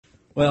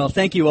Well,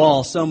 thank you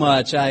all so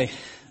much.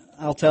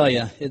 I'll tell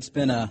you, it's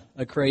been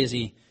a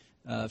crazy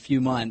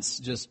few months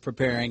just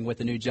preparing with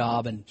a new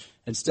job and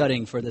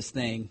studying for this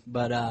thing.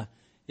 But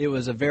it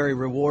was a very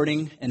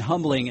rewarding and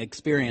humbling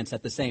experience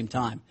at the same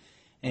time.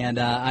 And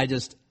I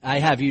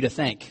have you to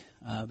thank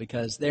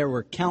because there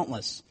were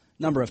countless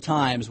number of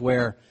times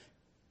where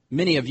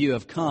many of you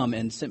have come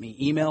and sent me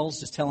emails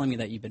just telling me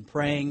that you've been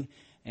praying.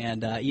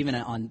 And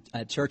even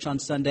at church on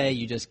Sunday,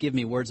 you just give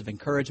me words of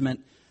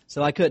encouragement.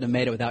 So I couldn't have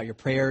made it without your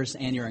prayers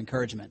and your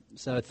encouragement.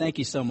 So thank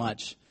you so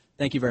much.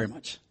 Thank you very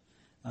much.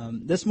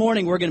 This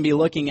morning we're going to be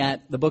looking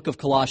at the book of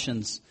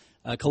Colossians,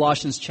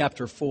 Colossians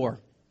chapter 4.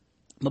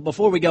 But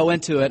before we go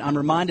into it, I'm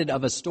reminded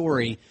of a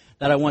story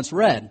that I once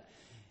read.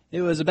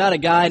 It was about a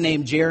guy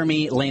named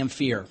Jeremy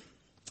Lanphier.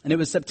 And it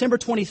was September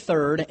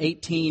 23rd,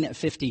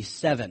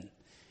 1857.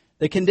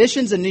 The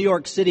conditions in New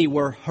York City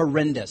were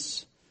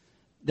horrendous.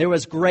 There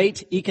was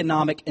great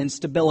economic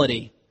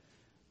instability.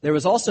 There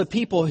was also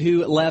people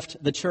who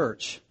left the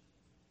church.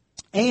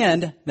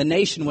 And the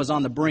nation was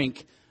on the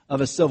brink of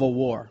a civil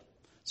war.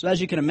 So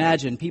as you can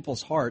imagine,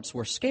 people's hearts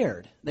were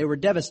scared. They were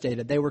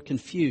devastated. They were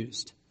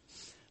confused.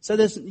 So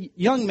this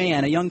young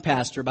man, a young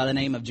pastor by the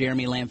name of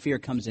Jeremy Lanphier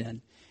comes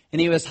in. And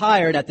he was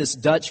hired at this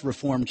Dutch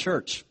Reformed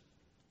church.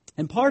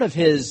 And part of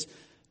his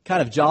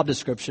kind of job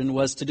description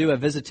was to do a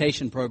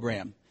visitation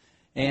program.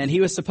 And he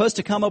was supposed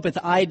to come up with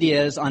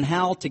ideas on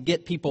how to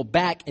get people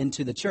back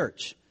into the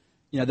church.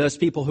 You know, those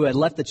people who had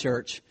left the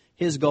church,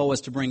 his goal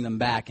was to bring them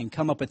back and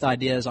come up with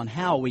ideas on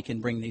how we can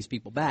bring these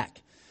people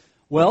back.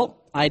 Well,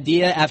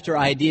 idea after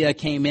idea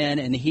came in,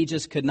 and he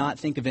just could not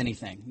think of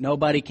anything.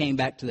 Nobody came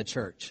back to the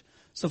church.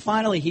 So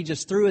finally, he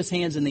just threw his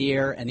hands in the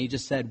air, and he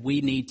just said,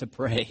 we need to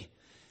pray.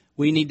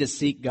 We need to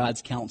seek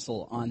God's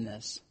counsel on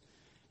this.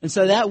 And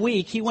so that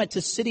week, he went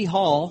to City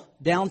Hall,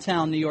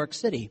 downtown New York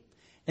City,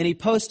 and he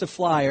posted a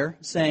flyer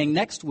saying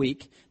next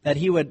week that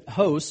he would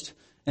host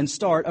and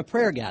start a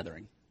prayer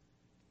gathering.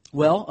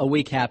 Well, a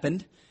week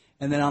happened,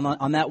 and then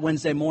on that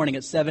Wednesday morning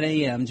at 7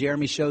 a.m.,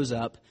 Jeremy shows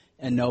up,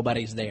 and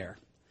nobody's there.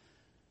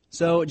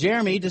 So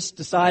Jeremy just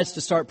decides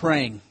to start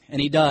praying,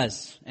 and he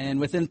does. And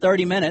within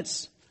 30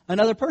 minutes,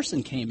 another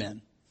person came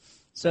in.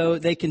 So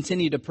they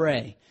continued to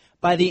pray.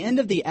 By the end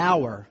of the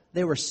hour,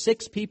 there were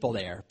 6 people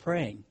there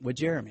praying with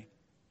Jeremy.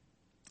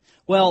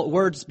 Well,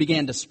 words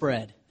began to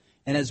spread.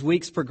 And as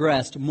weeks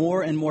progressed,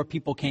 more and more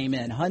people came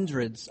in.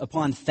 Hundreds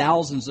upon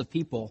thousands of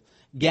people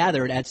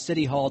gathered at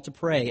City Hall to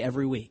pray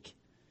every week.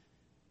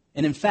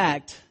 And in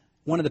fact,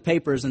 one of the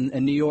papers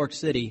in New York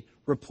City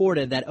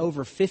reported that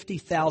over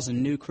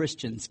 50,000 new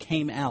Christians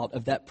came out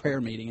of that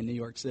prayer meeting in New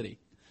York City.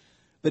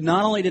 But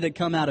not only did it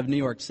come out of New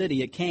York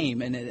City, it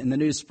came and the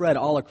news spread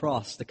all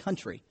across the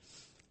country.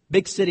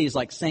 Big cities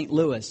like St.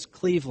 Louis,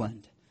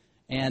 Cleveland,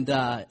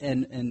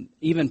 and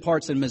even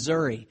parts in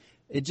Missouri.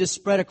 It just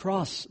spread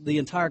across the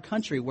entire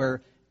country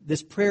where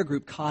this prayer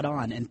group caught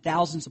on, and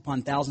thousands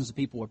upon thousands of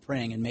people were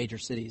praying in major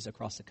cities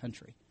across the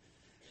country.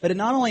 But it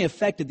not only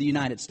affected the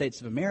United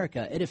States of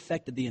America, it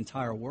affected the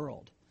entire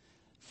world.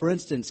 For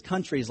instance,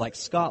 countries like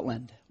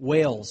Scotland,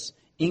 Wales,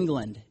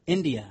 England,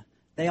 India,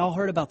 they all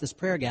heard about this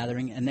prayer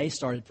gathering, and they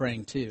started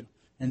praying too.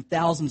 And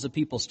thousands of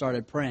people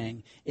started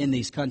praying in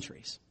these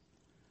countries.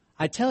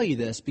 I tell you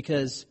this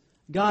because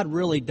God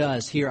really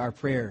does hear our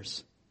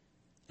prayers.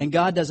 And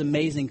God does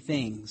amazing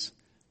things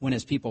when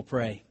His people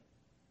pray.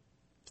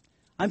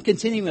 I'm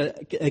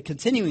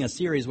continuing a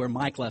series where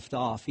Mike left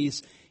off.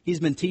 He's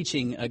been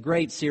teaching a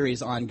great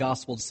series on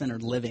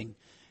gospel-centered living.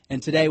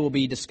 And today we'll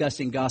be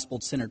discussing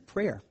gospel-centered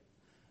prayer.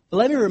 But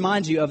let me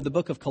remind you of the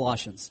book of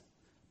Colossians.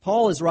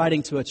 Paul is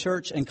writing to a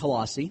church in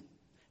Colossae.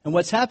 And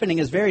what's happening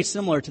is very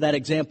similar to that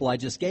example I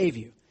just gave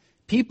you.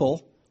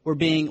 People were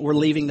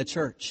leaving the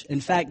church.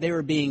 In fact, they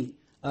were being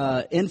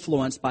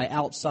influenced by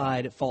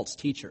outside false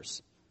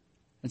teachers.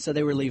 And so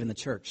they were leaving the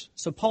church.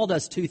 So Paul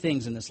does 2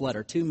 things in this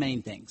letter, 2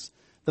 main things.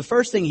 The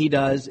first thing he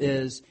does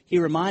is he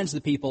reminds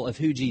the people of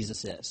who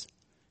Jesus is.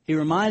 He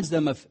reminds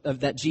them of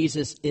that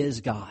Jesus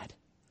is God.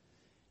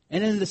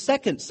 And in the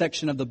second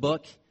section of the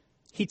book,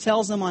 he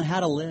tells them on how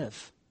to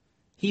live.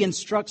 He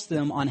instructs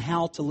them on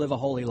how to live a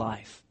holy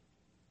life.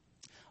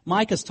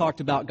 Mike has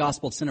talked about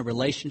gospel-centered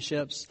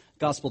relationships,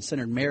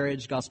 gospel-centered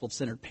marriage,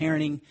 gospel-centered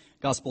parenting,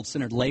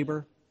 gospel-centered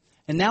labor.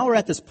 And now we're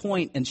at this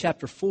point in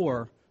chapter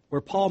 4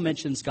 where Paul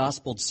mentions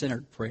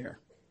gospel-centered prayer.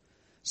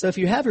 So if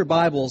you have your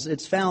Bibles,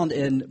 it's found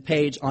on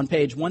page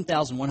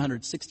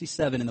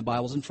 1167 in the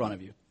Bibles in front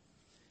of you.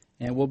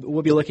 And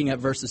we'll be looking at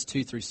verses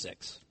 2 through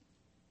 6.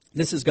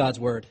 This is God's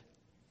Word.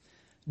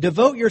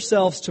 Devote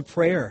yourselves to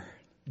prayer,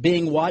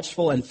 being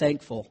watchful and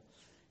thankful.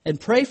 And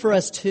pray for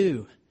us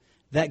too,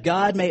 that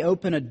God may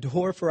open a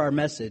door for our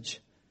message,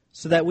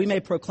 so that we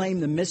may proclaim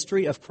the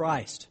mystery of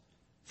Christ,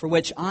 for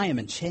which I am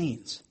in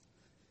chains.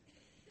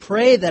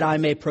 Pray that I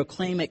may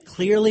proclaim it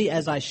clearly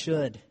as I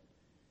should.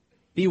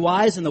 Be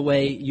wise in the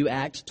way you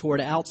act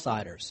toward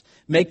outsiders.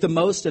 Make the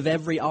most of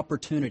every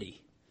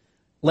opportunity.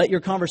 Let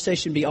your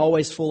conversation be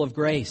always full of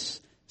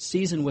grace,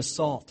 seasoned with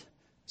salt,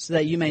 so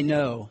that you may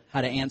know how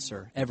to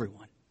answer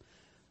everyone.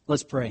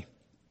 Let's pray.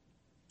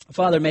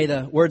 Father, may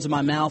the words of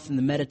my mouth and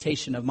the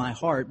meditation of my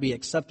heart be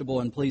acceptable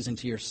and pleasing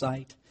to your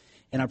sight.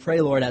 And I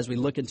pray, Lord, as we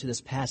look into this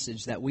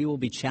passage, that we will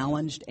be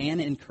challenged and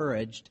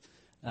encouraged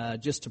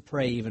just to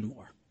pray even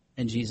more.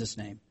 In Jesus'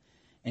 name,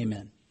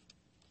 amen.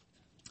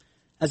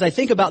 As I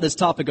think about this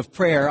topic of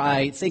prayer,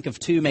 I think of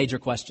two major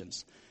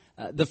questions.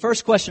 The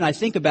first question I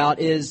think about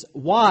is,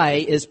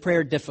 why is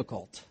prayer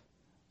difficult?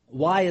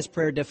 Why is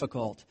prayer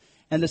difficult?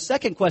 And the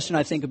second question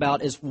I think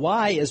about is,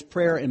 why is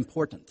prayer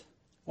important?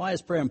 Why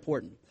is prayer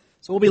important?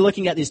 So we'll be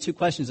looking at these two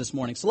questions this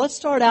morning. So let's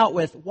start out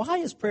with, why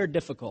is prayer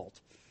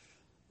difficult?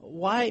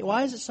 Why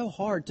is it so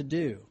hard to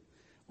do?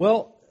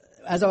 Well,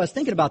 as I was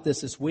thinking about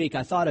this week,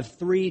 I thought of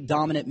three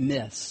dominant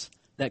myths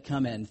that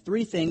come in.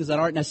 Three things that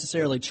aren't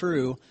necessarily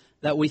true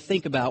that we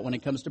think about when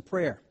it comes to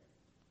prayer.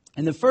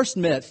 And the first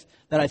myth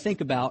that I think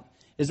about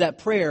is that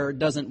prayer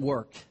doesn't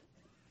work.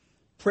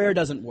 Prayer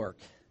doesn't work.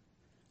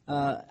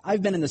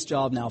 I've been in this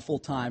job now full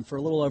time for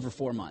a little over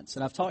 4 months,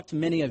 and I've talked to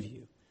many of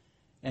you.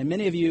 And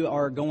many of you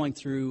are going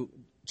through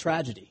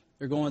tragedy.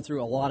 You're going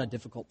through a lot of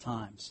difficult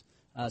times.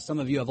 Some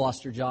of you have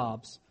lost your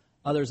jobs.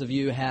 Others of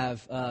you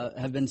have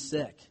been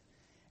sick.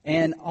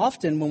 And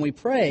often when we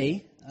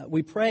pray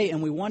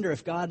and we wonder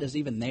if God is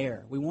even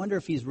there. We wonder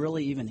if He's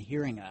really even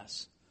hearing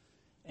us.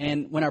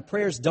 And when our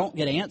prayers don't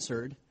get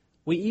answered,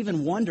 we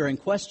even wonder and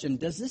question,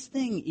 does this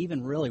thing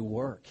even really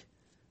work?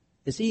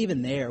 Is He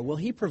even there? Will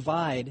He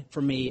provide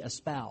for me a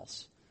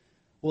spouse?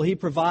 Will He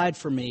provide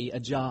for me a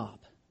job?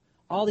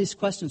 All these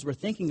questions we're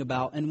thinking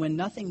about, and when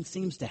nothing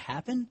seems to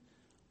happen,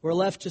 we're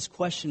left just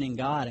questioning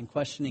God and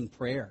questioning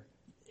prayer.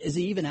 Is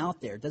He even out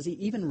there? Does He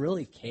even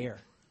really care?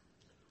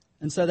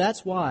 And so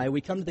that's why we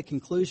come to the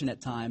conclusion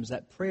at times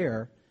that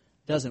prayer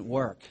doesn't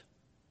work.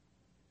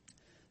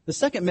 The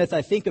second myth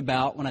I think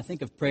about when I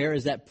think of prayer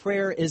is that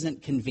prayer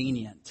isn't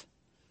convenient.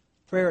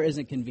 Prayer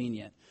isn't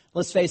convenient.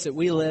 Let's face it,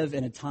 we live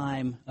in a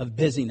time of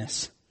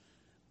busyness.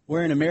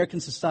 We're in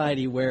American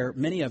society where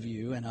many of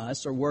you and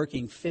us are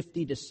working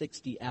 50 to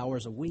 60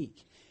 hours a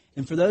week.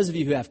 And for those of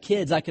you who have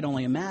kids, I can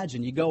only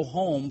imagine you go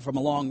home from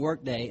a long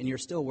work day and you're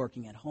still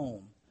working at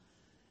home.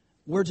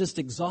 We're just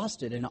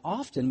exhausted, and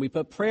often we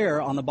put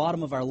prayer on the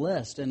bottom of our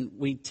list, and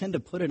we tend to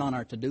put it on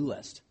our to-do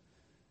list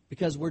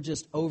because we're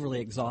just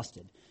overly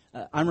exhausted.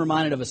 I'm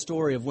reminded of a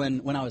story of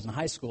when I was in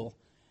high school,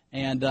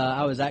 and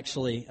I was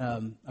actually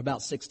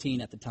about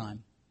 16 at the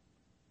time.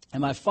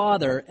 And my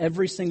father,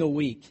 every single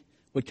week,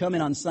 would come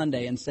in on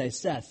Sunday and say,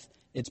 Seth,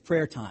 it's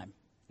prayer time.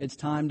 It's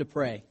time to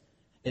pray.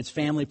 It's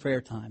family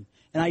prayer time.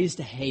 And I used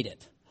to hate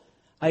it.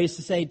 I used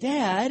to say,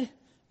 Dad,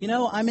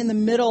 I'm in the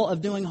middle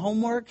of doing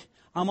homework.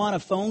 I'm on a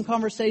phone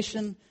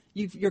conversation.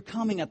 You're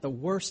coming at the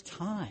worst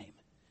time.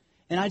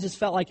 And I just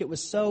felt like it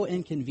was so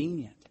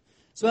inconvenient.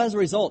 So as a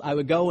result, I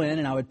would go in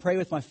and I would pray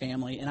with my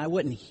family, and I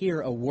wouldn't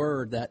hear a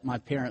word that my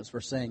parents were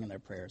saying in their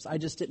prayers. I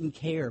just didn't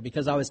care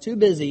because I was too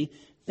busy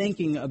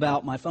thinking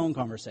about my phone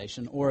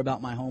conversation or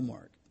about my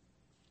homework.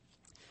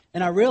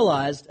 And I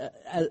realized,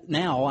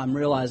 now I'm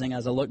realizing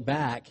as I look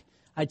back,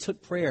 I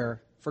took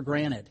prayer for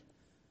granted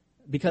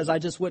because I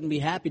just wouldn't be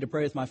happy to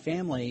pray with my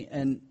family.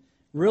 And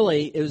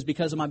really, it was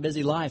because of my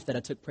busy life that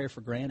I took prayer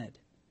for granted.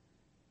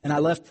 And I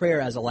left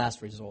prayer as a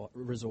last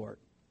resort.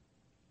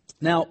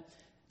 Now,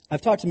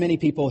 I've talked to many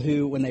people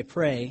who, when they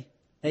pray,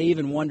 they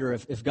even wonder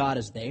if God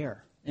is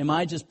there. Am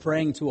I just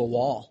praying to a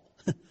wall?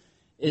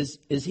 Is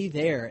He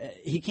there?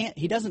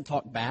 He doesn't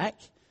talk back.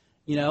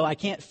 I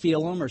can't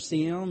feel Him or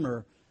see Him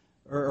or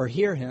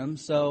hear Him.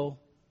 So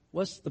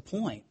what's the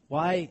point?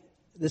 Why?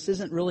 This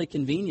isn't really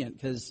convenient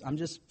because I'm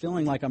just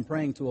feeling like I'm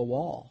praying to a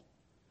wall.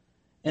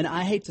 And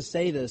I hate to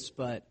say this,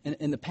 but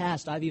in the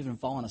past, I've even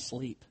fallen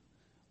asleep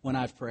when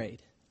I've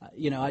prayed.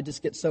 I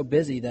just get so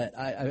busy that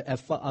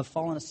I've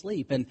fallen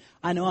asleep. And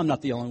I know I'm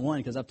not the only one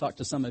because I've talked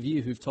to some of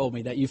you who've told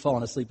me that you've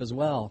fallen asleep as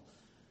well.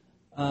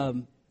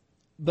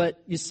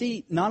 But you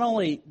see, not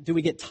only do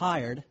we get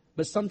tired,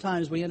 but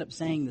sometimes we end up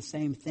saying the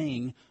same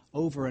thing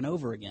over and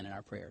over again in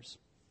our prayers.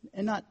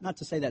 And not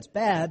to say that's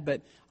bad,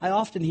 but I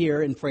often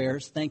hear in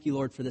prayers, thank you,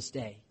 Lord, for this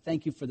day.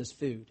 Thank you for this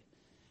food.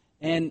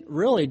 And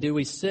really, do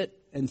we sit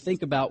and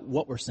think about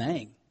what we're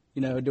saying?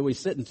 Do we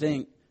sit and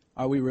think,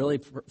 are we really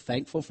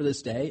thankful for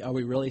this day? Are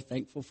we really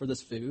thankful for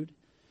this food?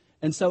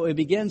 And so it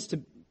begins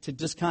to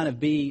just kind of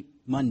be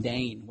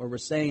mundane, where we're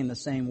saying the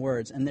same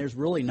words, and there's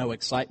really no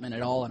excitement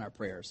at all in our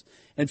prayers.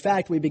 In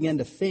fact, we begin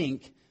to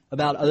think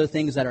about other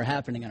things that are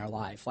happening in our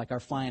life, like our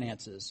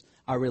finances,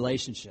 our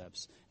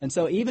relationships. And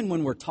so even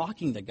when we're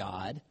talking to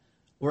God,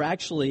 we're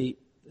actually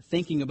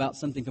thinking about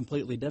something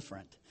completely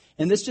different.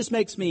 And this just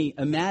makes me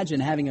imagine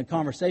having a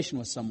conversation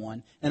with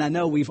someone, and I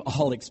know we've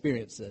all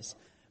experienced this,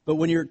 but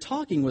when you're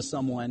talking with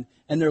someone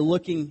and they're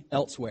looking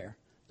elsewhere,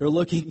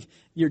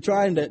 you're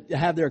trying to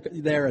have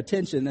their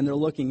attention and they're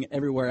looking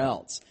everywhere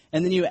else.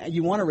 And then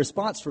you want a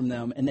response from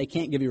them and they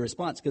can't give you a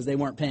response because they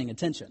weren't paying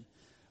attention.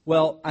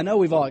 Well, I know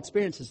we've all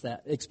experienced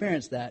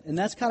that, and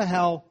that's kind of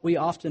how we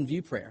often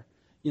view prayer.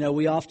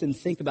 We often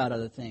think about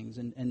other things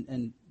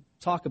and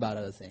talk about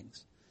other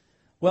things.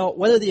 Well,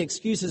 whether the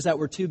excuse is that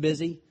we're too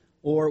busy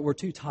or we're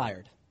too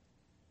tired,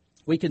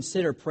 we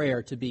consider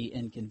prayer to be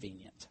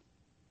inconvenient.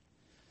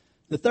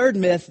 The third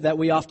myth that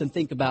we often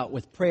think about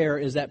with prayer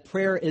is that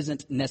prayer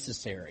isn't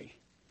necessary.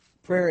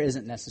 Prayer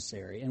isn't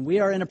necessary. And we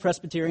are in a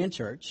Presbyterian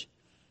church,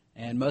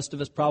 and most of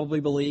us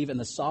probably believe in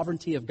the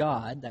sovereignty of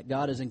God, that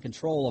God is in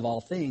control of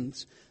all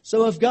things.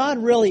 So if God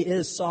really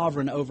is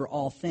sovereign over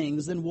all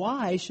things, then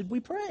why should we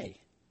pray?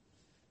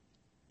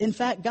 In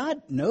fact,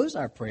 God knows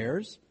our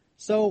prayers,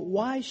 so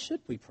why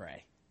should we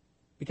pray?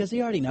 Because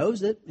He already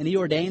knows it, and He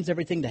ordains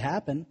everything to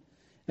happen.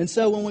 And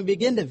so when we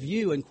begin to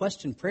view and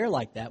question prayer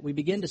like that, we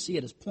begin to see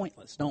it as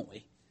pointless, don't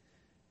we?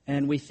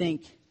 And we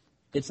think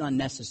it's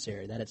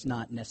unnecessary, that it's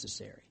not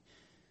necessary.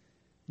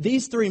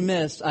 These three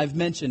myths I've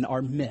mentioned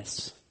are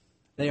myths.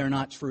 They are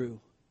not true.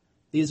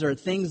 These are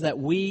things that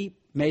we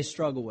may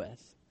struggle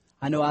with.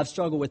 I know I've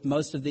struggled with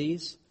most of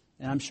these,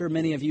 and I'm sure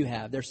many of you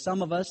have. There's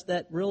some of us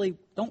that really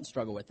don't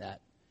struggle with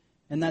that,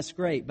 and that's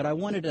great. But I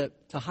wanted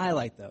to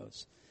highlight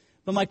those.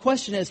 But my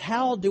question is,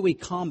 how do we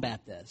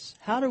combat this?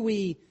 How do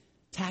we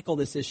tackle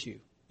this issue?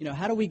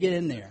 How do we get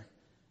in there?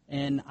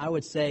 And I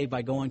would say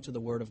by going to the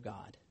Word of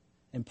God.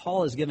 And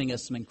Paul is giving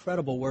us some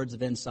incredible words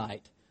of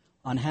insight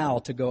on how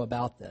to go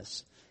about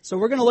this. So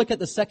we're going to look at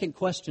the second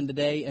question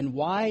today, and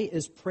why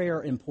is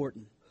prayer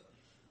important?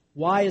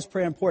 Why is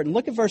prayer important?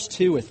 Look at verse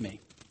 2 with me.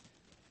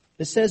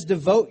 It says,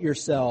 devote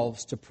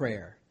yourselves to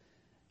prayer.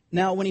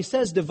 Now, when he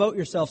says devote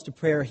yourselves to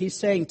prayer, he's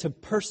saying to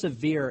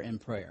persevere in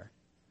prayer.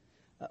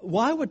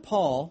 Why would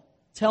Paul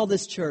tell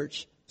this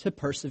church to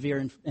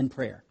persevere in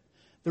prayer?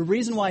 The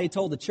reason why he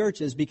told the church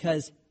is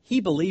because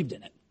he believed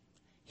in it.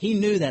 He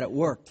knew that it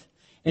worked.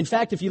 In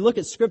fact, if you look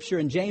at Scripture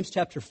in James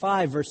chapter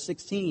 5, verse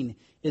 16,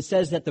 it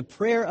says that the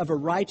prayer of a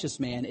righteous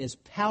man is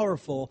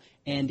powerful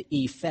and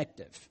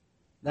effective.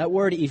 That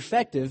word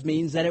effective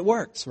means that it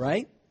works,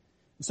 right?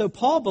 So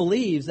Paul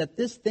believes that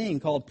this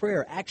thing called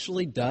prayer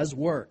actually does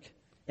work,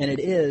 and it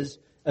is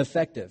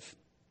effective.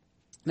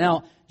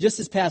 Now, just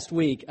this past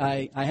week,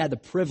 I had the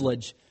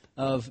privilege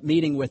of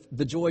meeting with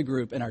the Joy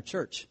Group in our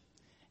church.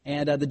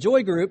 And the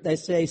Joy Group, they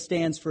say,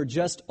 stands for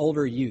Just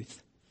Older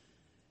Youth.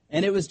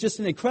 And it was just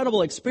an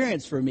incredible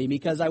experience for me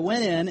because I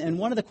went in, and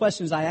one of the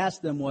questions I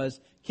asked them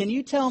was, can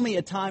you tell me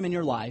a time in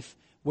your life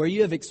where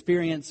you have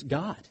experienced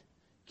God?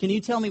 Can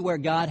you tell me where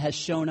God has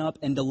shown up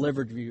and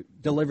delivered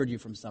you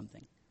from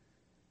something?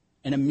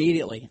 And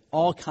immediately,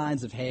 all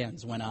kinds of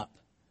hands went up.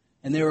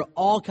 And there were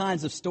all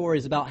kinds of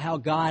stories about how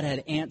God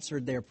had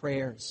answered their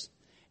prayers.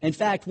 In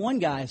fact, one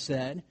guy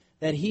said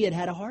that he had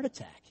had a heart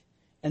attack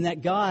and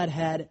that God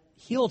had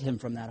healed him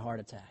from that heart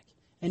attack.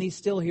 And he's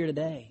still here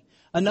today.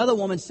 Another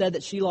woman said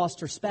that she lost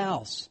her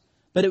spouse.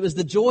 But it was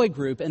the Joy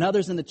Group and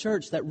others in the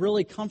church that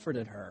really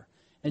comforted her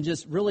and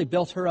just really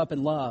built her up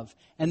in love.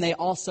 And they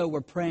also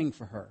were praying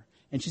for her.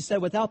 And she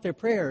said, without their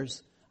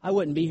prayers, I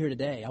wouldn't be here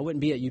today. I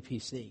wouldn't be at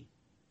UPC.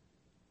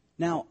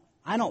 Now,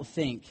 I don't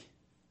think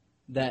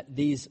that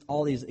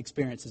all these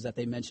experiences that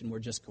they mentioned were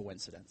just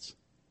coincidence.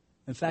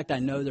 In fact, I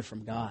know they're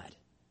from God.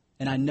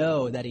 And I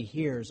know that He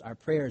hears our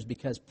prayers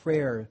because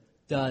prayer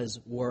does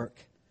work.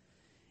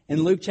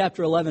 In Luke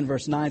chapter 11,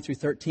 verse 9 through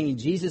 13,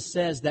 Jesus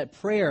says that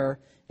prayer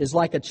is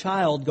like a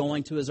child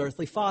going to his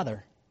earthly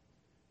father.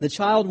 The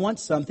child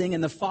wants something,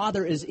 and the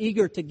father is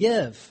eager to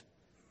give.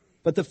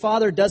 But the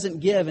father doesn't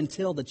give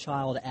until the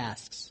child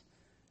asks.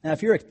 Now,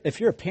 if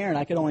you're a parent,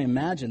 I can only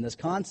imagine this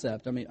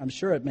concept. I mean, I'm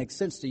sure it makes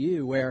sense to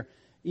you where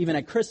even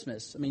at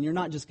Christmas, I mean, you're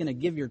not just going to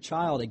give your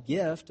child a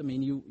gift. I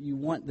mean, you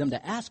want them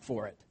to ask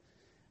for it.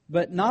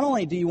 But not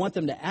only do you want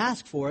them to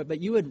ask for it, but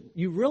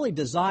you really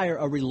desire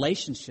a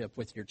relationship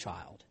with your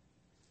child.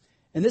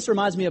 And this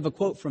reminds me of a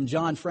quote from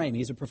John Frame.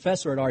 He's a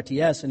professor at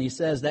RTS, and he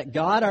says that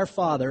God, our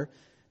Father,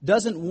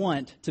 doesn't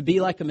want to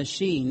be like a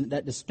machine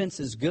that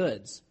dispenses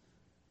goods,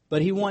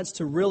 but He wants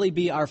to really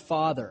be our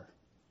Father,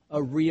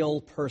 a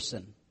real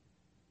person.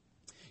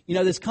 You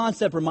know, this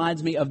concept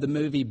reminds me of the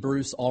movie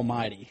Bruce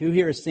Almighty. Who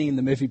here has seen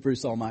the movie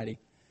Bruce Almighty?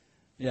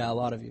 Yeah, a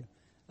lot of you.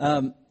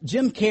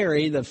 Jim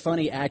Carrey, the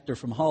funny actor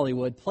from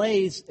Hollywood,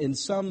 plays in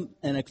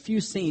a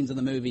few scenes in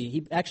the movie.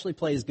 He actually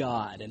plays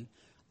God, and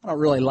I don't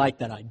really like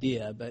that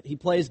idea, but he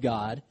plays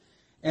God.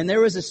 And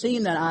there was a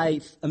scene that I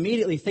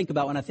immediately think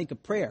about when I think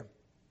of prayer.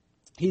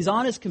 He's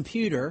on his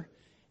computer,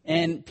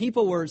 and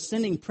people were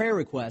sending prayer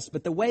requests,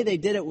 but the way they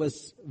did it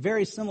was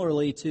very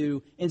similarly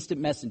to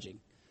instant messaging.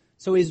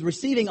 So he's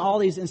receiving all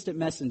these instant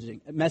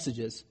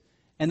messages,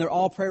 and they're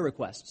all prayer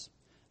requests.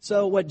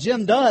 So what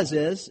Jim does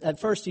is, at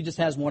first he just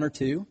has one or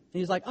two, and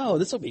he's like, oh,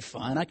 this will be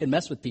fun. I can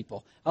mess with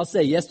people. I'll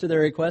say yes to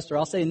their request, or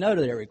I'll say no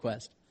to their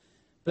request.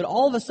 But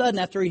all of a sudden,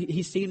 after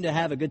he seemed to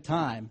have a good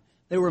time,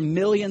 there were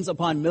millions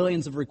upon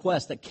millions of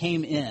requests that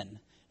came in,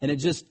 and it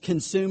just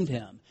consumed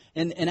him.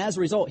 And as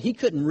a result, he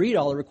couldn't read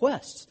all the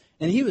requests.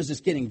 And he was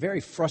just getting very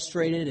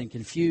frustrated and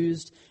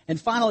confused. And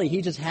finally,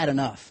 he just had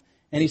enough.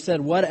 And he said,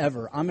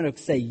 whatever, I'm going to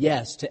say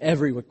yes to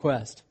every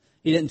request.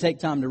 He didn't take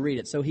time to read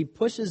it. So he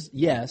pushes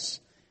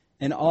yes,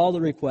 and all the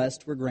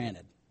requests were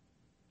granted.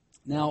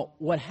 Now,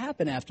 what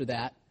happened after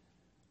that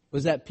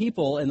was that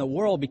people in the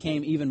world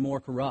became even more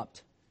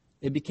corrupt.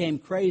 It became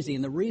crazy,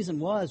 and the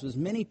reason was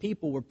many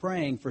people were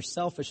praying for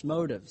selfish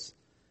motives.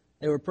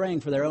 They were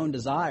praying for their own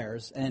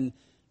desires, and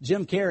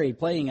Jim Carrey,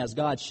 playing as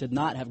God, should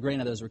not have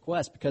granted those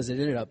requests because it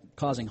ended up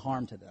causing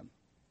harm to them.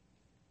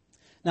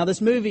 Now,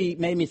 this movie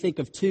made me think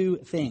of two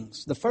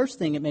things. The first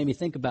thing it made me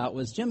think about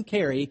was Jim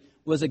Carrey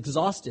was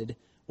exhausted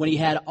when he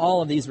had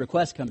all of these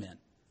requests come in.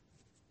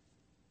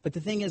 But the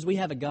thing is, we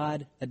have a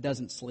God that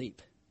doesn't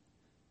sleep.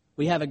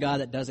 We have a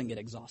God that doesn't get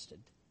exhausted.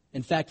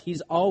 In fact,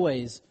 He's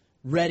always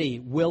ready,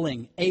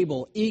 willing,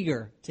 able,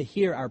 eager to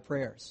hear our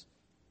prayers.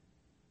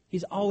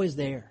 He's always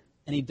there,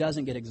 and He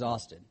doesn't get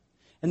exhausted.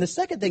 And the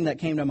second thing that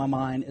came to my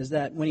mind is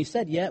that when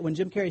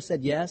Jim Carrey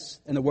said yes,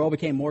 and the world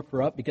became more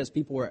corrupt because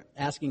people were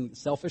asking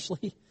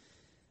selfishly,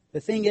 the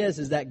thing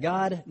is that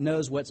God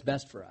knows what's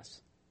best for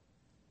us.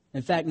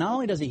 In fact, not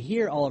only does He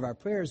hear all of our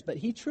prayers, but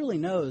He truly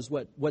knows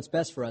what's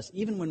best for us.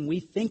 Even when we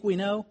think we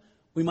know,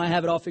 we might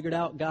have it all figured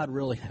out, God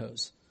really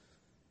knows.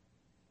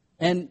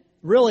 And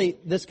really,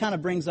 this kind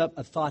of brings up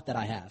a thought that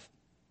I have.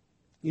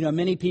 You know,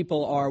 many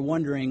people are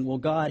wondering, will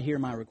God hear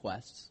my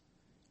requests?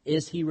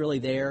 Is He really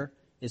there?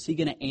 Is He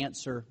going to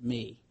answer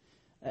me?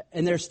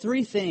 And there's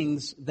three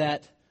things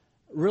that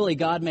really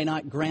God may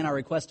not grant our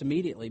request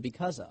immediately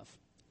because of.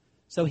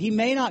 So He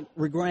may not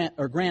grant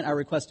our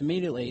request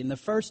immediately. And the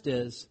first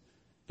is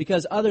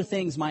because other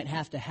things might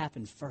have to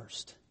happen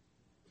first.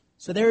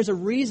 So there's a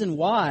reason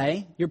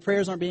why your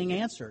prayers aren't being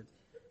answered.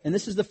 And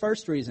this is the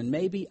first reason.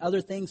 Maybe other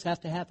things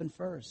have to happen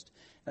first.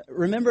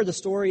 Remember the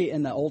story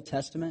in the Old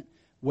Testament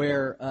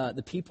where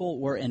the people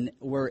were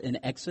in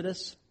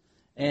Exodus,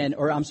 they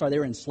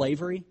were in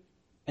slavery,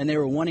 and they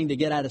were wanting to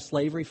get out of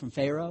slavery from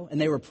Pharaoh, and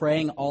they were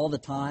praying all the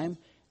time,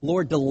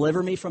 Lord,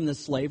 deliver me from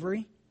this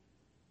slavery.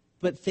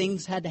 But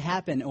things had to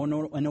happen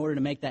in order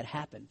to make that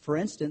happen. For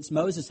instance,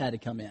 Moses had to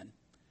come in.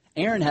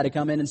 Aaron had to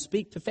come in and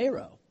speak to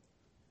Pharaoh.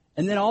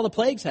 And then all the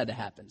plagues had to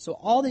happen. So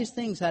all these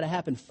things had to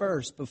happen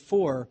first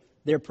before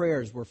their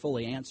prayers were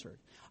fully answered.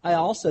 I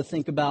also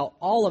think about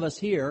all of us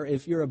here,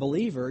 if you're a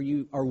believer,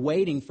 you are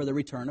waiting for the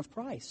return of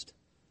Christ.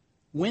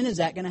 When is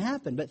that going to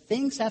happen? But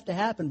things have to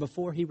happen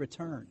before He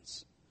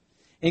returns.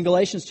 In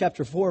Galatians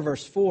chapter 4,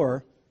 verse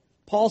 4,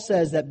 Paul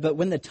says that, but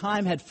when the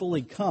time had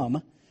fully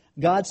come,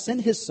 God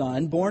sent His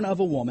Son, born of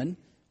a woman,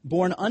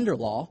 born under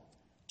law,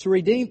 to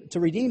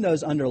redeem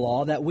those under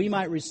law, that we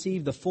might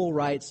receive the full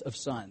rights of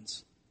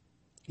sons.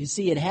 You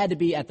see, it had to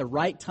be at the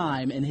right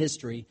time in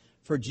history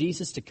for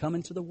Jesus to come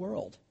into the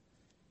world.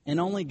 And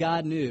only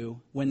God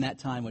knew when that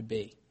time would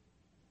be.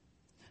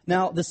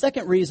 Now, the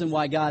second reason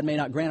why God may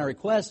not grant our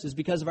request is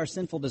because of our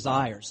sinful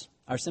desires.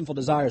 Our sinful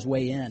desires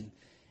weigh in.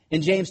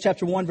 In James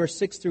chapter 1, verse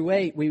 6 through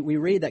 8, we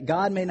read that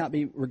God may not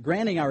be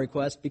granting our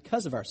request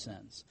because of our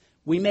sins.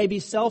 We may be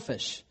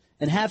selfish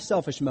and have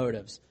selfish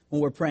motives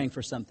when we're praying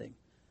for something.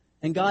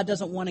 And God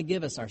doesn't want to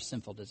give us our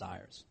sinful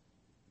desires.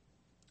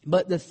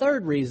 But the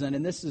third reason,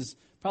 and this is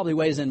probably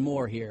weighs in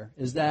more here,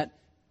 is that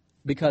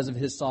because of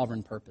His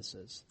sovereign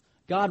purposes.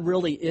 God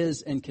really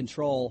is in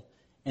control,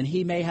 and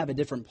He may have a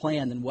different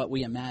plan than what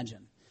we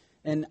imagine.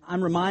 And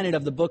I'm reminded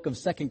of the book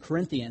of 2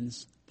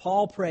 Corinthians.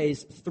 Paul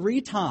prays 3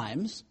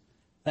 times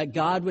that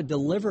God would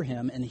deliver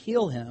him and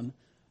heal him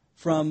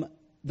from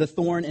the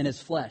thorn in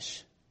his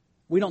flesh.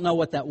 We don't know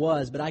what that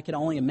was, but I can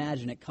only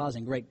imagine it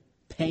causing great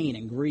pain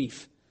and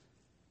grief.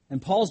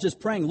 And Paul's just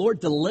praying, Lord,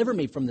 deliver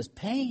me from this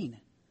pain.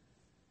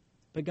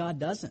 But God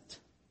doesn't.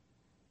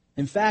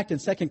 In fact, in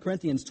 2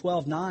 Corinthians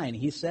 12:9,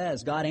 he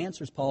says, God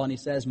answers Paul and he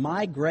says,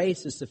 my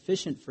grace is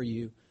sufficient for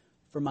you,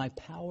 for my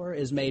power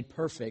is made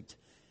perfect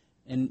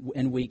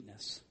in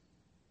weakness.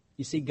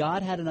 You see,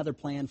 God had another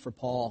plan for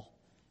Paul.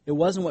 It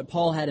wasn't what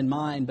Paul had in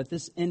mind, but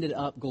this ended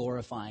up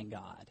glorifying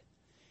God.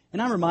 And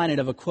I'm reminded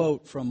of a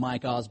quote from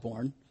Mike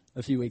Osborne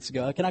a few weeks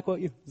ago. Can I quote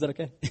you? Is that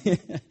okay?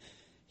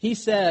 He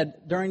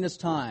said during this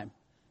time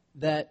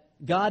that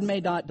God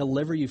may not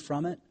deliver you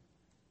from it,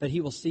 but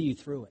He will see you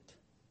through it.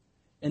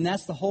 And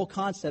that's the whole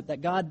concept,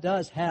 that God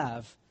does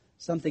have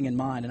something in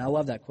mind. And I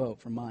love that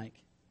quote from Mike.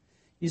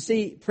 You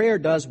see, prayer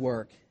does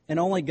work, and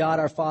only God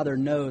our Father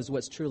knows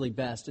what's truly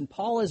best. And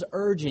Paul is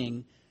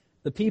urging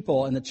the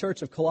people in the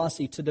church of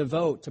Colossae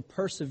to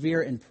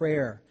persevere in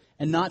prayer,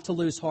 and not to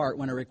lose heart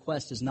when a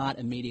request is not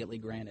immediately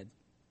granted.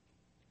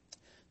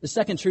 The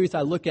second truth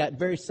I look at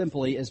very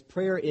simply is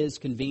prayer is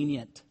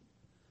convenient.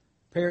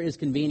 Prayer is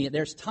convenient.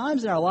 There's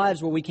times in our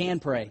lives where we can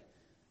pray.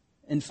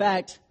 In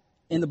fact,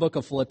 in the book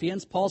of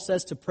Philippians, Paul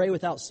says to pray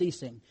without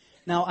ceasing.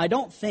 Now, I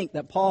don't think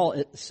that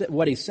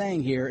what he's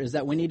saying here is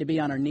that we need to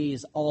be on our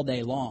knees all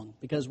day long,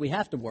 because we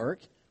have to work.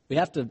 We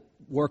have to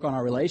work on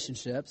our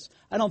relationships.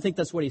 I don't think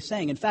that's what he's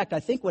saying. In fact, I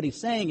think what he's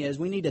saying is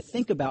we need to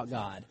think about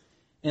God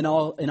in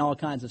all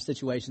kinds of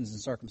situations and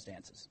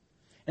circumstances.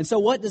 And so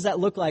what does that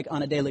look like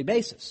on a daily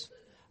basis?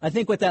 I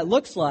think what that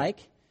looks like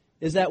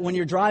is that when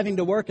you're driving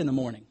to work in the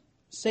morning,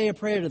 say a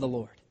prayer to the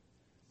Lord.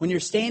 When you're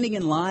standing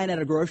in line at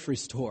a grocery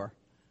store,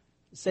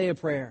 say a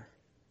prayer.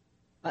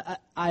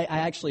 I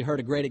actually heard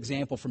a great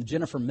example from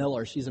Jennifer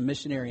Miller. She's a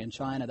missionary in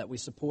China that we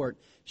support.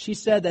 She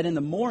said that in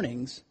the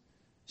mornings,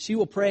 she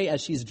will pray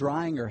as she's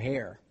drying her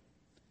hair.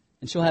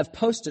 And she'll have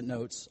Post-it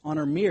notes on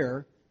her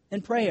mirror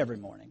and pray every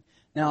morning.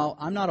 Now,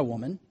 I'm not a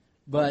woman,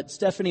 but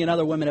Stephanie and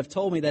other women have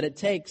told me that it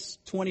takes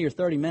 20 or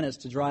 30 minutes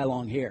to dry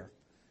long hair.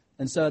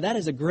 And so that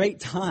is a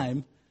great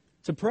time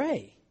to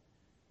pray.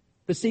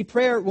 But see,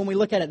 prayer, when we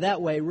look at it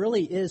that way,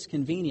 really is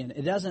convenient.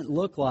 It doesn't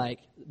look like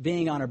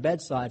being on our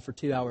bedside for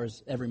 2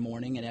 hours every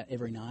morning and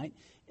every night.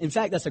 In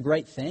fact, that's a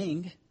great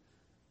thing.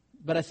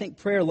 But I think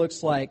prayer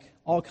looks like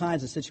all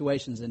kinds of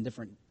situations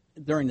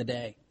during the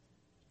day.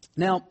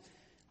 Now,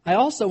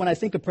 when I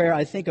think of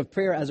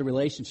prayer as a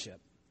relationship.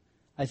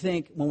 I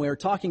think when we're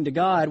talking to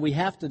God, we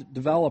have to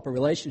develop a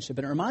relationship.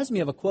 And it reminds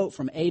me of a quote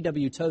from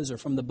A.W. Tozer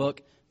from the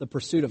book, The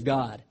Pursuit of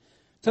God.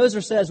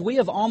 Tozer says, "We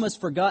have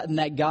almost forgotten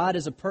that God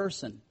is a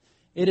person.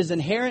 It is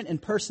inherent in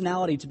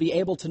personality to be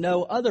able to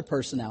know other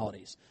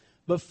personalities.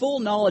 But full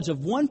knowledge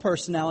of one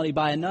personality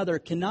by another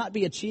cannot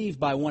be achieved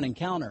by one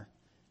encounter.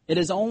 It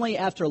is only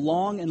after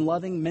long and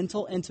loving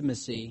mental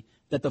intimacy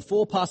that the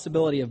full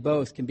possibility of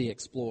both can be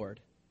explored."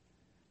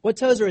 What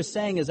Tozer is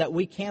saying is that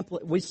we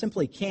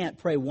simply can't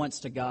pray once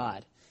to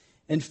God.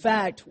 In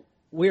fact,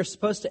 we are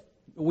supposed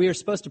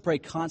to pray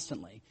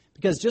constantly,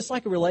 because just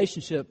like a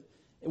relationship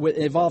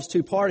involves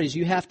two parties,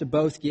 you have to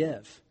both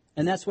give.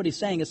 And that's what he's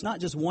saying. It's not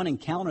just one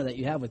encounter that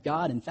you have with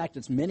God. In fact,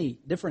 it's many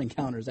different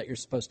encounters that you're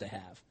supposed to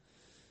have.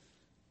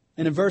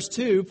 And in verse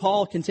 2,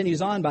 Paul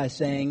continues on by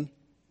saying,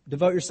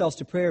 "Devote yourselves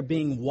to prayer,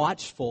 being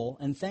watchful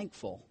and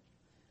thankful."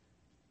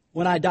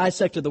 When I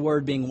dissected the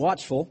word being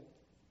watchful,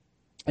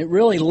 it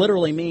really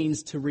literally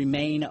means to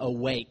remain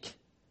awake.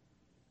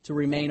 To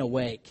remain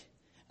awake.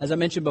 As I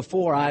mentioned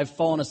before, I've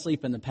fallen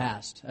asleep in the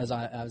past as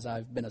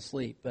I've been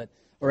asleep,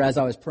 or as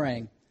I was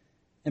praying.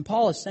 And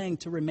Paul is saying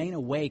to remain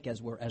awake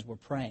as we're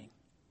praying.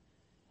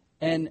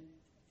 And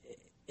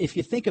if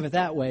you think of it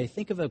that way,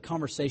 think of a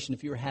conversation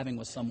if you were having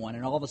with someone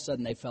and all of a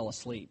sudden they fell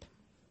asleep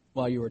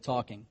while you were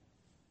talking.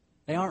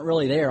 They aren't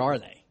really there, are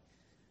they?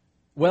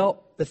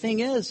 Well, the thing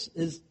is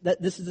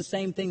that this is the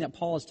same thing that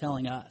Paul is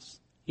telling us.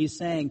 He's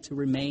saying to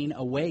remain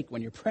awake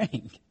when you're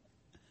praying.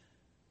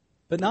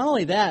 But not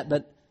only that,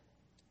 but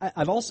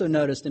I've also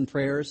noticed in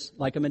prayers,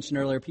 like I mentioned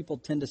earlier, people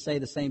tend to say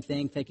the same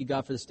thing. Thank you,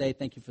 God, for this day.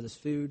 Thank you for this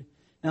food.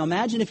 Now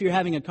imagine if you're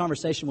having a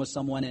conversation with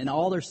someone and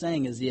all they're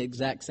saying is the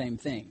exact same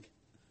thing.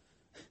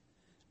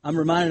 I'm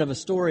reminded of a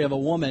story of a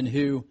woman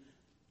who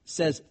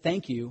says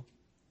thank you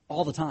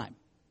all the time.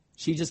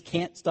 She just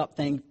can't stop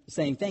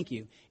saying thank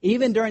you.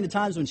 Even during the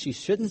times when she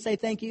shouldn't say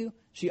thank you,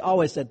 she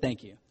always said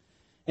thank you.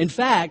 In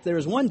fact, there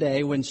was one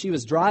day when she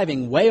was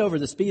driving way over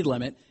the speed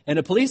limit and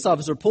a police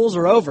officer pulls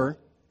her over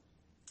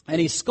and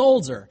he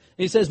scolds her.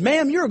 And he says,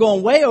 "Ma'am, you're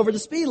going way over the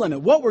speed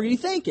limit. What were you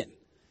thinking?"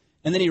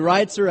 And then he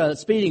writes her a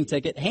speeding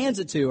ticket, hands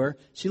it to her.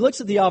 She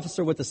looks at the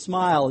officer with a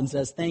smile and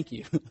says, "Thank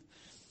you."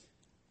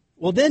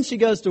 Well, then she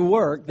goes to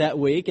work that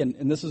week,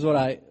 and this is what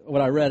I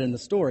read in the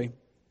story.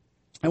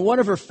 And one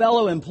of her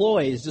fellow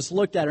employees just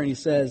looked at her and he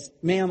says,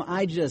 "Ma'am,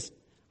 I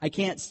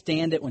can't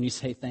stand it when you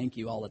say thank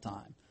you all the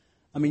time.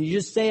 I mean, you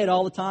just say it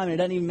all the time and it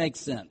doesn't even make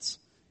sense."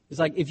 It's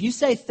like, if you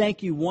say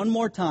thank you one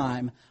more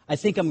time, I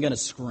think I'm going to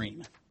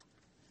scream.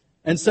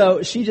 And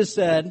so she just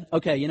said,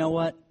 "Okay, you know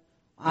what?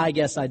 I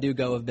guess I do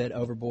go a bit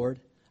overboard.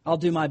 I'll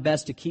do my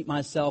best to keep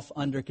myself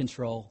under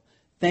control.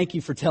 Thank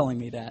you for telling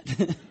me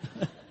that."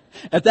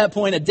 At that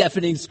point, a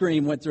deafening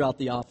scream went throughout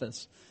the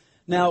office.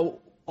 Now,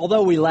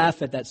 although we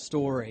laugh at that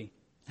story,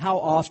 how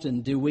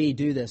often do we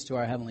do this to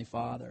our Heavenly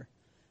Father?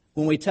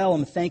 When we tell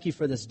Him, "Thank you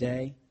for this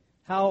day,"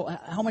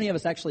 how many of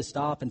us actually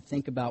stop and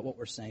think about what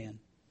we're saying?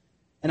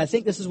 And I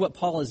think this is what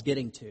Paul is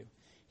getting to.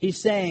 He's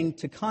saying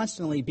to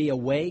constantly be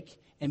awake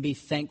and be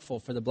thankful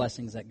for the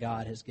blessings that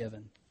God has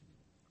given.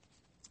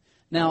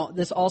 Now,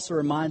 this also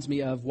reminds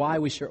me of why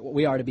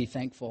we are to be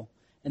thankful.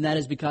 And that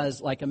is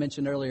because, like I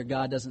mentioned earlier,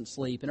 God doesn't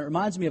sleep. And it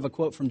reminds me of a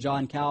quote from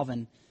John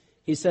Calvin.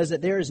 He says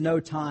that there is no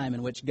time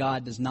in which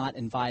God does not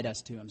invite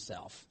us to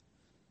Himself.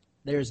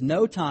 There is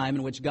no time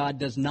in which God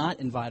does not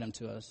invite Him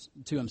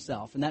to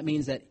Himself. And that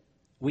means that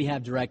we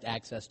have direct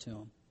access to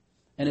Him.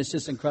 And it's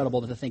just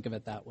incredible to think of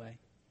it that way.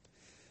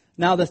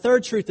 Now, the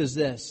third truth is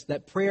this,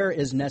 that prayer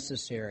is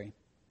necessary.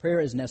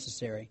 Prayer is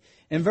necessary.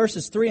 In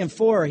verses 3 and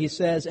 4, he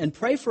says, "And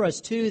pray for us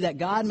too, that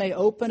God may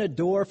open a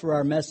door for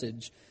our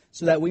message,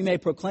 so that we may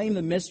proclaim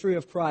the mystery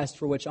of Christ,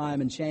 for which I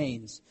am in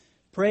chains.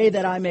 Pray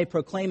that I may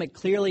proclaim it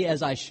clearly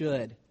as I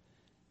should."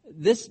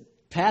 This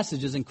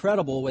passage is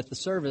incredible with the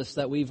service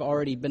that we've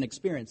already been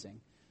experiencing.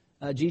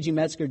 Gigi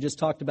Metzger just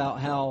talked about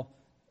how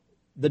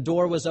the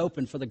door was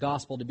open for the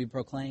gospel to be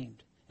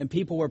proclaimed. And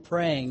people were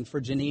praying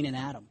for Janine and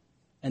Adam,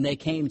 and they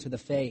came to the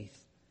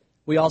faith.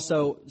 We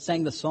also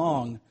sang the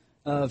song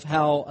of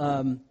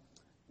how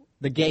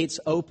the gates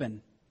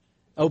open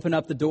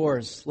up the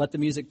doors, let the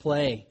music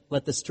play,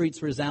 let the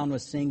streets resound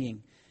with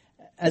singing.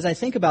 As I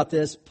think about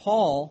this,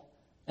 Paul,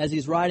 as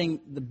he's writing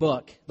the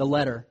book, the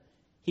letter,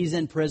 he's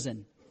in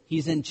prison,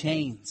 he's in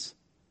chains.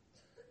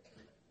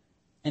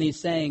 And he's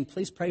saying,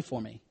 "Please pray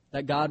for me,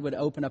 that God would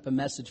open up a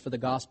message for the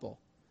gospel."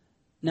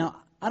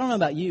 Now, I don't know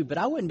about you, but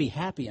I wouldn't be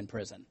happy in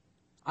prison.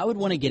 I would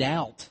want to get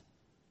out.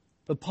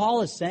 But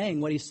Paul is saying,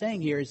 what he's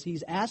saying here is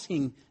he's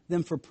asking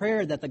them for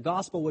prayer that the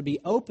gospel would be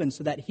open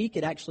so that he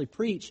could actually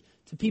preach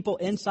to people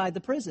inside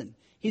the prison.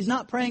 He's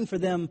not praying for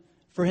him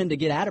to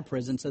get out of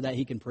prison so that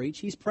he can preach.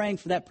 He's praying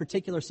for that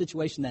particular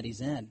situation that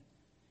he's in.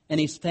 And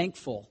he's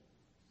thankful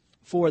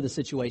for the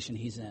situation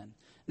he's in.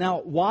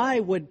 Now, why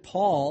would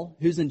Paul,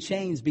 who's in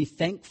chains, be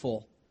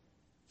thankful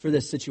for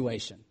this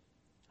situation?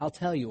 I'll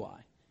tell you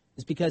why.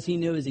 It's because he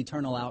knew his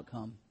eternal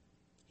outcome.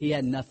 He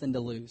had nothing to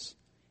lose.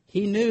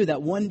 He knew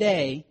that one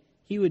day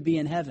he would be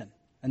in heaven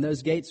and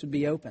those gates would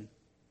be open.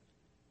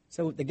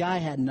 So the guy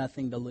had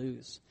nothing to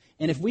lose.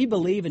 And if we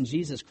believe in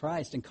Jesus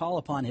Christ and call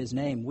upon his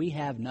name, we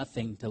have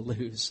nothing to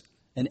lose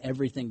and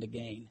everything to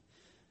gain.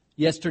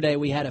 Yesterday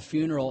we had a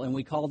funeral and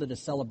we called it a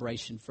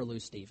celebration for Lou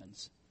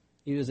Stevens.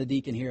 He was a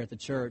deacon here at the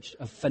church,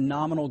 a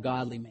phenomenal,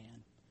 godly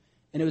man.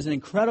 And it was an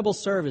incredible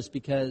service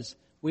because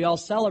we all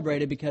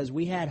celebrated because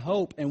we had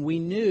hope and we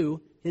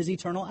knew his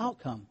eternal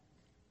outcome.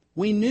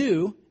 We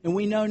knew and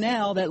we know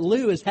now that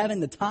Lou is having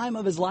the time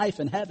of his life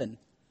in heaven.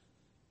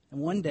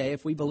 And one day,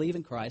 if we believe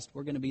in Christ,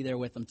 we're going to be there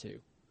with him too.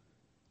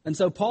 And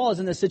so Paul is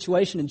in this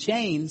situation in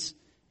chains,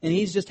 and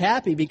he's just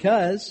happy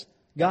because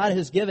God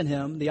has given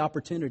him the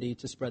opportunity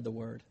to spread the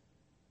word.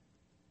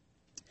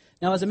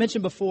 Now, as I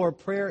mentioned before,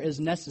 prayer is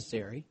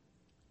necessary.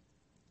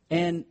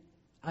 And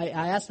I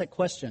asked that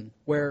question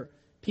where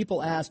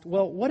people asked,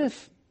 well, what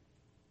if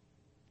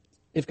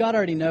God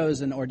already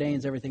knows and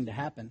ordains everything to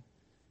happen,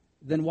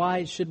 then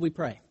why should we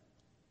pray?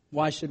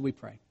 Why should we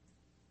pray?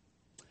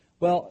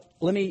 Well,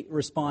 let me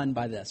respond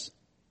by this.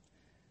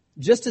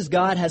 Just as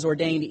God has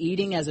ordained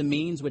eating as a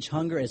means which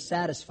hunger is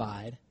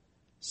satisfied,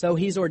 so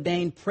he's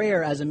ordained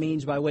prayer as a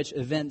means by which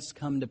events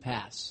come to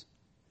pass.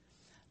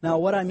 Now,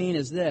 what I mean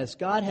is this.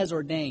 God has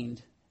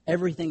ordained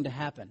everything to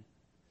happen.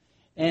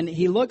 And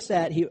he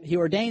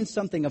ordains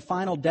something, a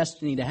final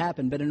destiny to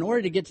happen. But in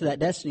order to get to that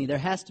destiny, there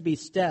has to be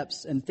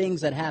steps and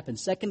things that happen.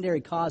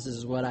 Secondary causes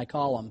is what I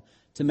call them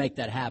to make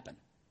that happen.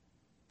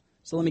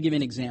 So let me give you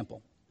an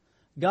example.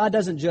 God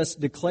doesn't just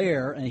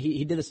declare, and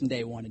he did this in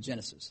day one in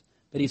Genesis,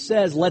 but he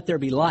says, let there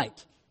be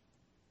light.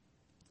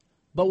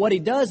 But what he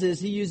does is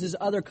he uses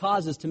other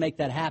causes to make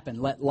that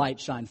happen. Let light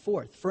shine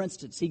forth. For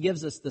instance, he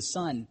gives us the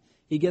sun.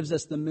 He gives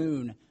us the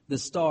moon, the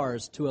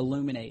stars to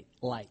illuminate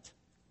light.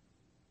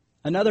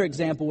 Another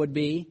example would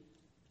be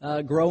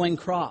growing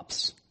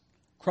crops.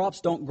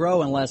 Crops don't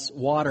grow unless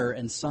water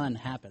and sun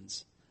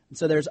happens. And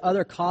so there's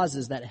other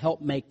causes that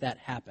help make that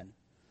happen.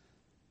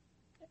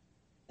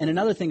 And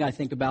another thing I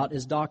think about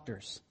is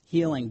doctors,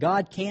 healing.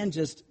 God can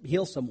just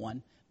heal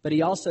someone, but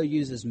he also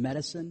uses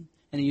medicine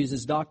and he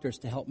uses doctors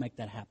to help make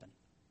that happen.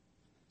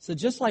 So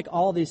just like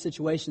all these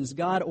situations,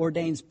 God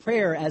ordains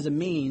prayer as a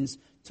means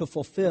to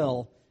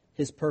fulfill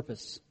his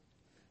purpose.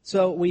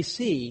 So we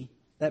see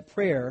that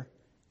prayer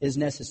is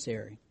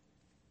necessary.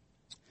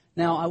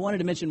 Now, I wanted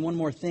to mention one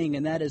more thing,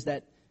 and that is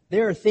that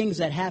there are things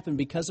that happen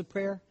because of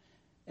prayer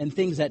and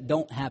things that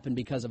don't happen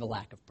because of a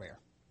lack of prayer.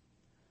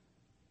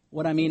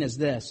 What I mean is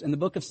this. In the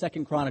book of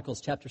 2 Chronicles,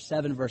 chapter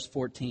 7, verse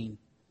 14,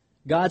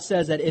 God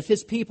says that if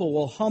his people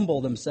will humble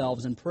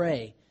themselves and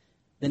pray,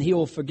 then he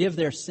will forgive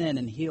their sin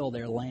and heal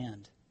their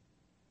land.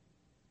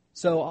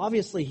 So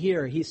obviously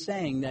here he's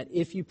saying that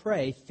if you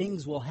pray,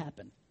 things will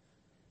happen.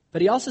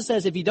 But he also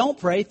says if you don't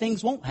pray,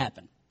 things won't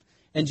happen.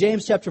 In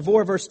James chapter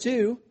 4, verse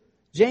 2,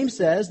 James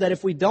says that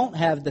if we don't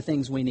have the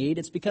things we need,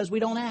 it's because we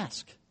don't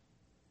ask.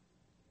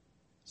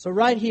 So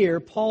right here,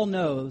 Paul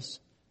knows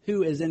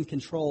who is in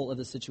control of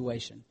the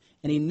situation.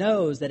 And he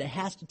knows that it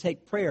has to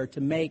take prayer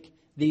to make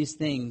these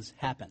things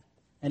happen.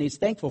 And he's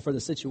thankful for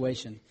the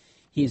situation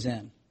he's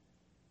in.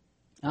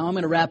 Now I'm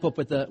going to wrap up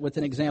with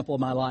an example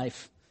of my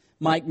life.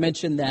 Mike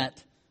mentioned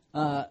that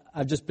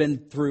I've just been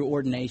through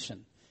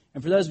ordination.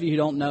 And for those of you who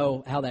don't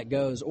know how that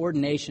goes,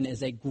 ordination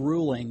is a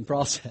grueling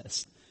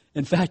process.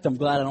 In fact, I'm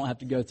glad I don't have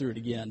to go through it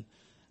again.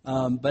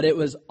 But it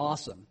was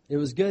awesome. It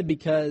was good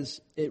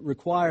because it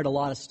required a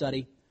lot of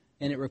study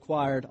and it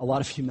required a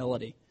lot of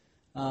humility.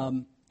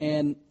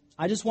 And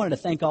I just wanted to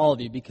thank all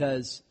of you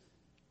because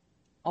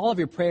all of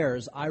your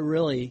prayers, I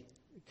really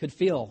could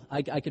feel.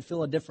 I could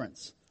feel a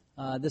difference.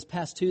 This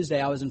past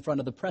Tuesday, I was in front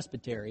of the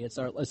Presbytery. It's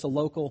a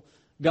local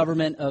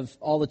government of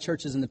all the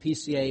churches in the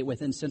PCA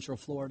within Central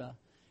Florida.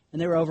 And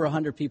there were over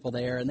 100 people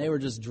there, and they were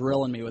just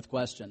drilling me with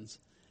questions.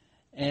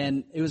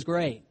 And it was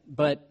great,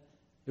 but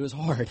it was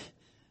hard.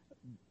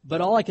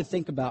 But all I could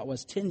think about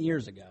was 10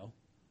 years ago,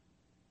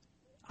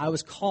 I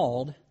was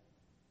called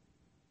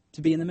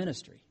to be in the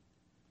ministry.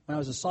 When I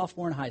was a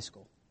sophomore in high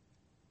school,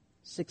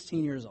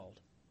 16 years old.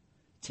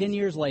 10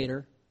 years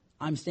later,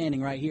 I'm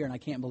standing right here, and I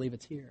can't believe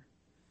it's here.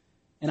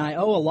 And I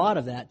owe a lot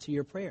of that to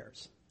your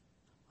prayers.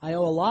 I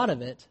owe a lot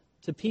of it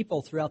to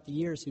people throughout the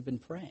years who've been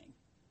praying.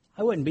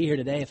 I wouldn't be here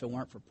today if it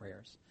weren't for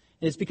prayers.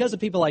 And it's because of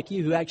people like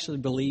you who actually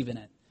believe in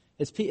it.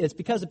 It's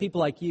because of people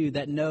like you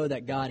that know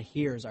that God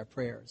hears our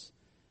prayers.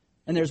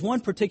 And there's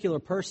one particular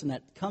person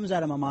that comes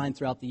out of my mind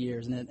throughout the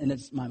years, and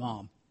it's my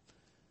mom.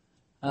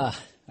 I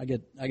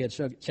get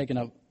shaken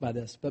up by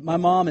this. But my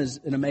mom is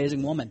an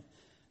amazing woman.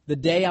 The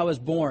day I was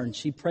born,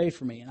 she prayed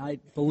for me, and I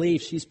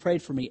believe she's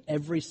prayed for me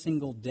every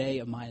single day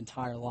of my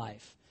entire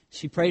life.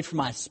 She prayed for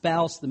my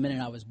spouse the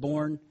minute I was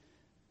born.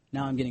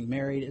 Now I'm getting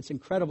married. It's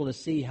incredible to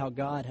see how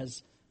God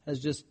has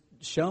just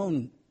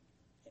shown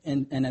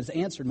and has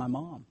answered my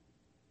mom.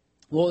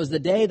 Well, it was the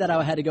day that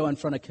I had to go in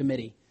front of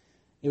committee.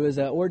 It was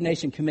an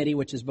ordination committee,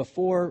 which is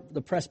before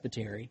the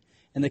presbytery.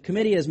 And the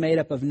committee is made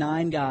up of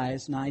 9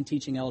 guys, 9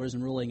 teaching elders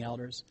and ruling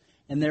elders.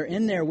 And they're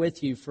in there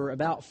with you for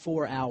about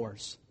 4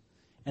 hours.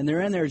 And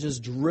they're in there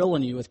just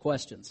drilling you with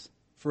questions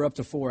for up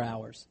to 4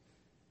 hours.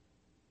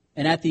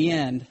 And at the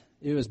end,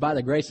 it was by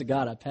the grace of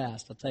God I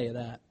passed, I'll tell you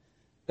that.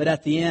 But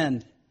at the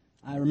end,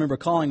 I remember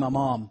calling my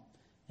mom,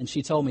 and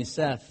she told me,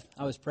 Seth,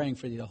 I was praying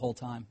for you the whole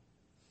time.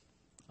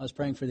 I was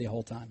praying for you the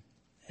whole time.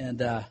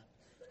 And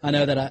I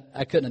know that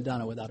I couldn't have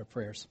done it without her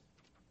prayers.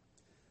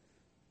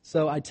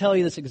 So I tell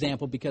you this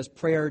example because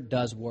prayer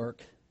does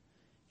work.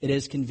 It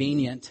is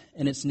convenient,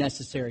 and it's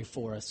necessary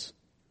for us.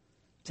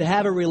 To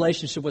have a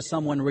relationship with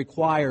someone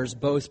requires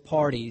both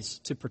parties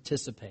to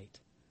participate.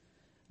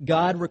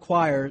 God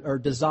requires or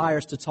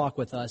desires to talk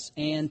with us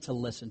and to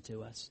listen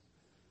to us.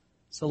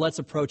 So let's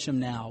approach Him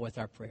now with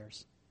our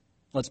prayers.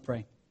 Let's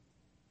pray.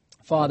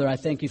 Father, I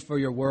thank You for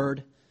Your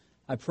word.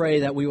 I pray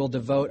that we will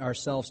devote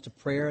ourselves to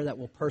prayer, that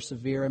we'll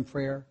persevere in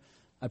prayer.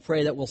 I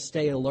pray that we'll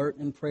stay alert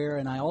in prayer,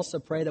 and I also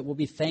pray that we'll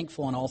be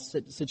thankful in all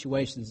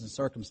situations and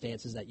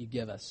circumstances that You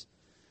give us.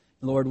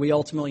 Lord, we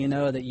ultimately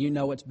know that You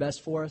know what's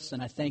best for us,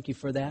 and I thank You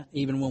for that,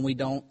 even when we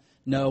don't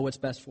know what's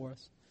best for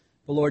us.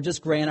 But Lord,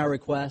 just grant our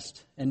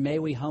request, and may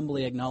we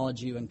humbly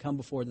acknowledge You and come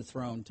before the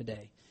throne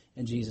today.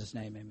 In Jesus'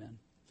 name, amen.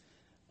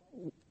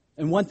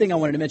 And one thing I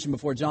wanted to mention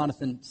before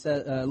Jonathan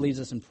leads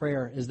us in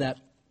prayer is that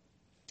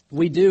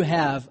we do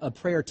have a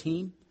prayer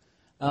team.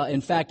 In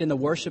fact, in the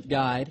worship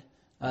guide,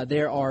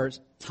 there are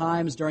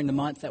times during the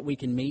month that we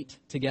can meet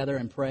together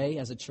and pray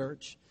as a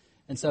church.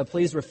 And so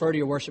please refer to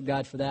your worship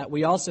guide for that.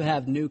 We also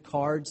have new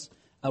cards.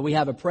 We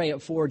have a Pray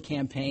It Forward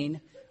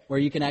campaign where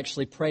you can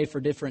actually pray for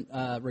different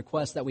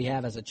requests that we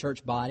have as a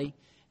church body.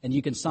 And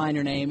you can sign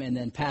your name and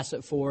then pass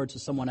it forward to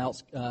someone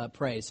else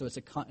pray. So it's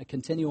a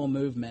continual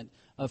movement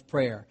of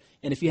prayer.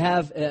 And if you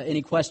have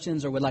any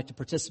questions or would like to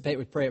participate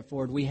with Pray It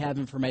Forward, we have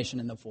information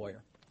in the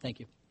foyer. Thank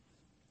you.